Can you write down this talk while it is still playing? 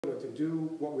to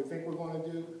do what we think we're going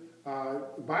to do.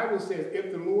 The Bible says,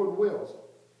 if the Lord wills,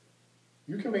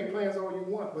 you can make plans all you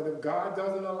want, but if God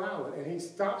doesn't allow it and he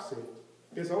stops it,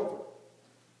 it's over.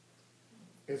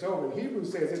 It's over. And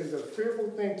Hebrews says it is a fearful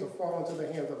thing to fall into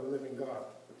the hands of the living God.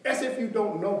 That's if you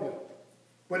don't know him.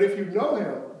 But if you know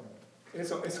him,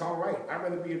 it's all right. I'd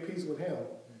rather be at peace with him.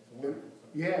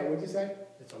 Yeah, what'd you say?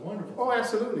 It's a wonderful thing. Oh,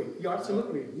 absolutely. Yeah,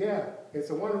 absolutely. Yeah, it's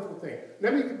a wonderful thing.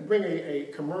 Let me bring a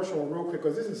commercial real quick,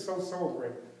 because this is so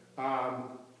sobering,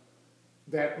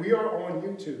 that we are on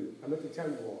YouTube. I meant to tell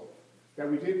you all that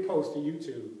we did post to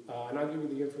YouTube, and I'll give you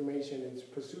the information. It's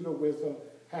Pursuit of Wisdom,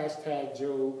 hashtag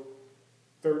Job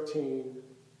 13,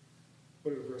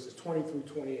 what are the verses? 20 through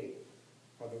 28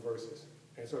 are the verses.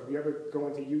 And so if you ever go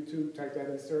into YouTube, type that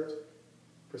in search,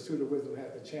 Pursuit of Wisdom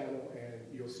has the channel, and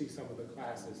you'll see some of the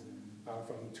classes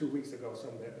from 2 weeks ago. Some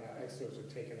of the excerpts are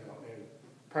taken out. And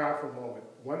powerful moment.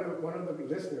 One of the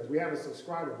listeners, we have a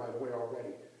subscriber, by the way,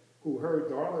 already, who heard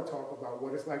Darla talk about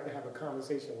what it's like to have a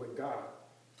conversation with God.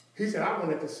 He said, I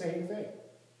wanted the same thing.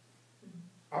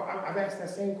 I've asked that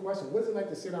same question. What's it like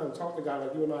to sit down and talk to God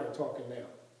like you and I are talking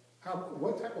now?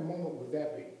 What type of moment would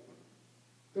that be?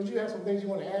 Don't you have some things you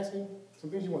want to ask him? Some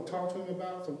things you want to talk to him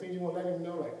about? Some things you want to let him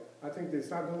know? Like, I think that it's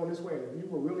not going this way. And if you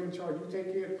were really in charge, you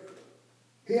take care.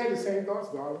 He had the same thoughts,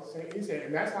 Darla. He said,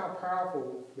 and that's how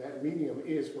powerful that medium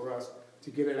is for us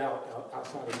to get it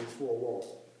outside of these four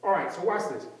walls. All right, so watch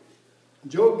this.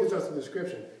 Job gives us a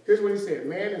description. Here's what he said.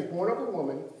 Man is born of a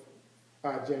woman,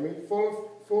 Jimmy,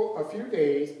 full of few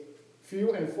days,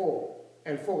 few and full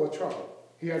of trouble.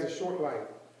 He has a short life.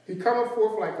 He cometh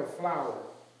forth like a flower,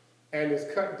 and is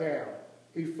cut down.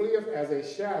 He fleeth as a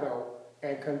shadow,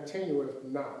 and continueth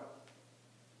not.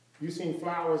 You've seen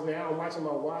flowers now. I'm watching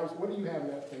my wives. What do you have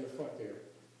in the front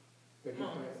there?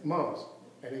 Mums.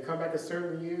 And they come back a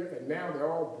certain year, and now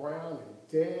they're all brown and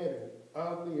dead and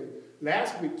ugly. And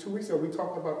last week, 2 weeks ago, we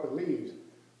talked about the leaves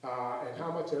and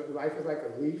how much life is like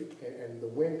a leaf, and the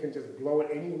wind can just blow it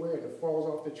anywhere, and it falls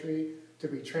off the tree to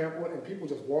be trampled, and people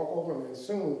just walk over them, and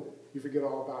soon you forget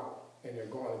all about it, and they're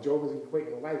gone. And Job is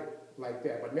equating life like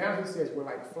that. But now he says we're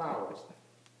like flowers.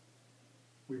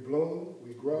 We bloom,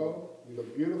 we grow, we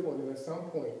look beautiful, and then at some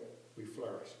point, we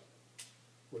flourish.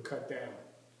 We're cut down.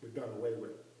 We're done away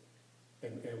with.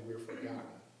 And we're forgotten.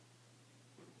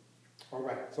 All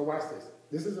right, so watch this.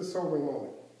 This is a sobering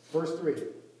moment. Verse 3.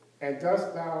 And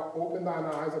dost thou open thine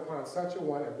eyes upon such a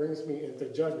one, and bringest me into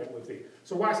judgment with thee.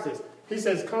 So watch this. He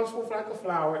says, comes forth like a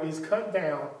flower, is cut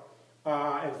down,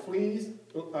 and flees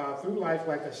through life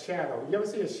like a shadow. You ever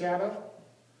see a shadow?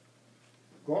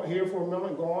 Go here for a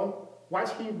moment, go on.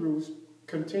 Watch Hebrews,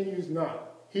 continues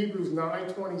not. Hebrews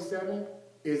 9:27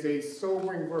 is a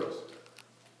sobering verse.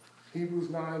 Hebrews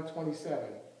 9:27.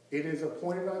 It is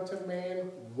appointed unto man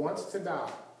once to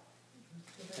die,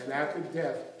 and after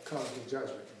death comes the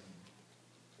judgment.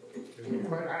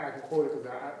 I can quote it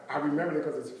because I remember it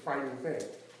because it's a frightening thing.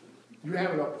 You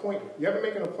have an appointment. You ever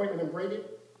make an appointment and break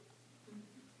it?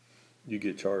 You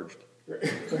get charged.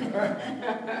 Depending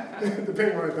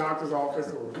on the doctor's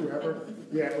office or whoever.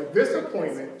 Yeah, but this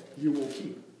appointment you will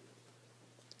keep.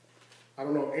 I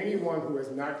don't know anyone who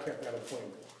has not kept that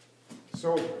appointment.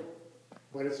 Sober,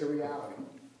 but it's a reality.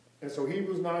 And so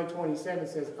Hebrews 9:27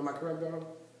 says, am I correct, Donald?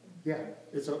 Yeah,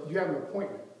 you have an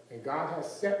appointment, and God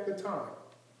has set the time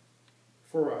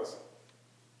for us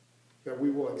that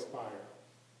we will expire.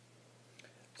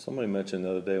 Somebody mentioned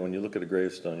the other day, when you look at a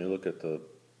gravestone, you look at the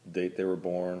date they were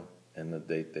born and the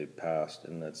date they passed,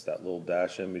 and that's that little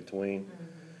dash in between. Mm-hmm.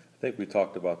 I think we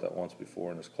talked about that once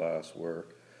before in this class, where,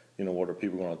 what are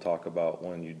people going to talk about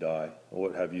when you die?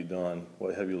 What have you done?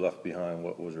 What have you left behind?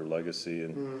 What was your legacy?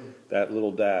 And that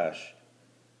little dash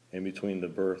in between the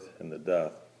birth and the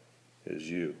death is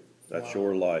you. That's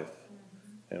your life.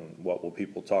 Mm-hmm. And what will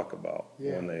people talk about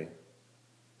when they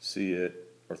see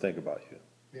it or think about you?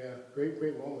 Yeah, great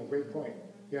moment, great point.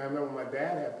 Yeah, I remember when my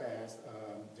dad had passed,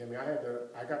 Jimmy,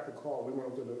 I got the call. We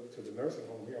went to the nursing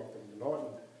home here off in Norton,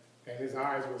 and his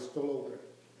eyes were still open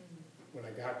when I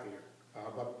got there.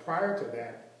 But prior to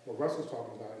that, what Russ was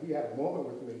talking about, he had a moment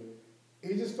with me.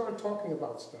 He just started talking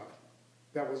about stuff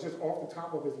that was just off the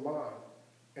top of his mind.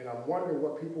 And I'm wondering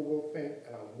what people will think,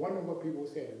 and I'm wondering what people will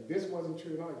say. And this wasn't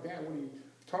true. And I'm like, Dad, what are you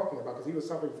talking about? Because he was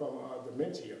suffering from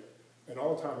dementia and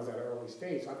Alzheimer's at an early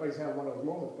stage. So I thought he was having one of those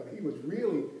moments, but he was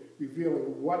really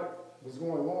revealing what was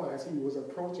going on as he was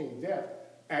approaching death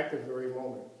at the very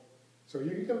moment. So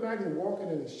you can imagine walking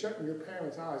in and shutting your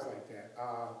parents' eyes like that.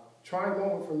 Trying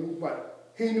moment for me,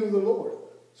 but he knew the Lord.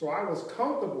 So I was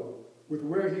comfortable with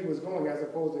where he was going, as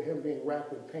opposed to him being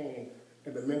racked with pain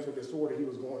and the mental disorder he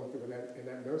was going through in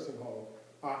that nursing home.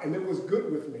 And it was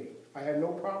good with me. I had no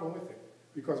problem with it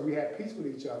because we had peace with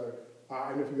each other.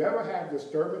 And if you ever have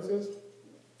disturbances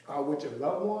with your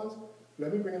loved ones,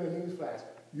 let me bring in a news flash.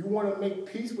 You want to make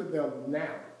peace with them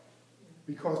now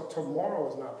because tomorrow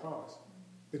is not promised.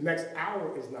 The next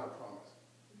hour is not promised.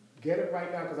 Get it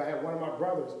right now, because I had one of my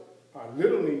brothers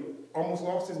literally almost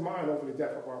lost his mind over the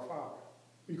death of our father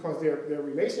because their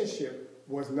relationship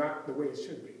was not the way it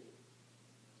should be.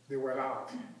 They were at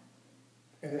odds.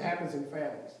 And it happens in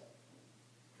families.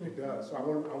 It does. So I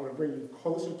want to bring you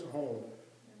closer to home.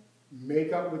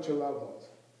 Make up with your loved ones.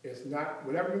 It's not,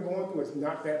 whatever you're going through, it's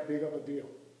not that big of a deal.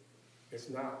 It's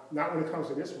not. Not when it comes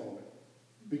to this moment.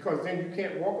 Because then you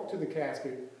can't walk up to the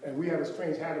casket, and we have a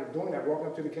strange habit of doing that, walking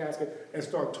up to the casket and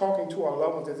start talking to our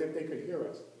loved ones as if they could hear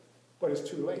us. But it's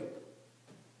too late.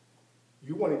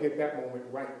 You want to get that moment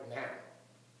right now.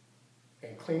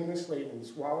 And clean the slate and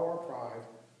swallow our pride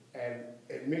and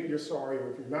admit you're sorry,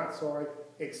 or if you're not sorry,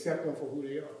 accept them for who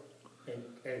they are.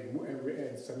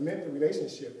 And cement the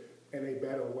relationship in a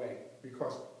better way.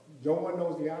 Because no one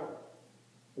knows the hour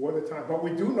or the time. But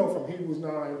we do know from Hebrews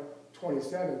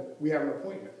 9:27, we have an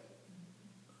appointment.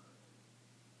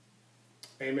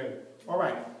 Amen. All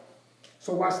right.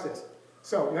 So watch this.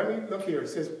 So let me look here. It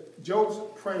says Job's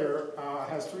prayer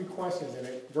has 3 questions in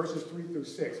it, verses 3 through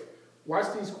 6.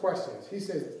 Watch these questions. He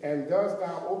says, and dost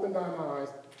thou open thine eyes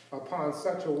upon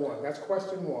such a one? That's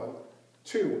question 1.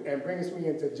 2, and bringest me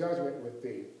into judgment with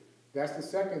thee. That's the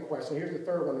second question. Here's the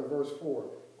third one in verse 4.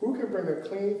 Who can bring a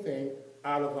clean thing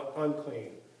out of an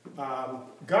unclean?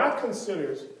 God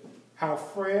considers how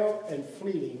frail and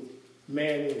fleeting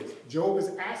man is. Job is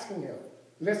asking him,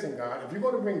 listen, God, if you're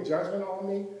going to bring judgment on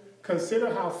me,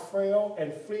 consider how frail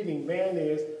and fleeting man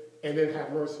is, and then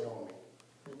have mercy on me.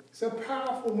 It's a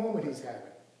powerful moment he's having.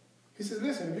 He says,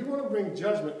 listen, if you're going to bring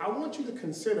judgment, I want you to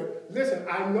consider, listen,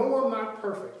 I know I'm not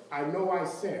perfect. I know I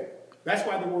sin. That's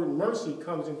why the word mercy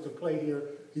comes into play here.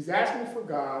 He's asking for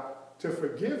God to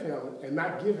forgive him and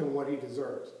not give him what he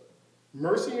deserves.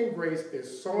 Mercy and grace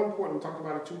is so important. We talked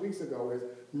about it 2 weeks ago. Is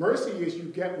mercy is you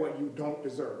get what you don't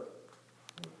deserve,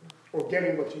 or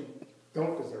getting what you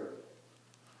don't deserve.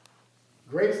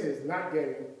 Grace is not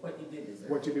getting what you do deserve.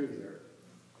 What you do deserve.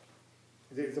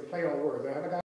 It's a play on words.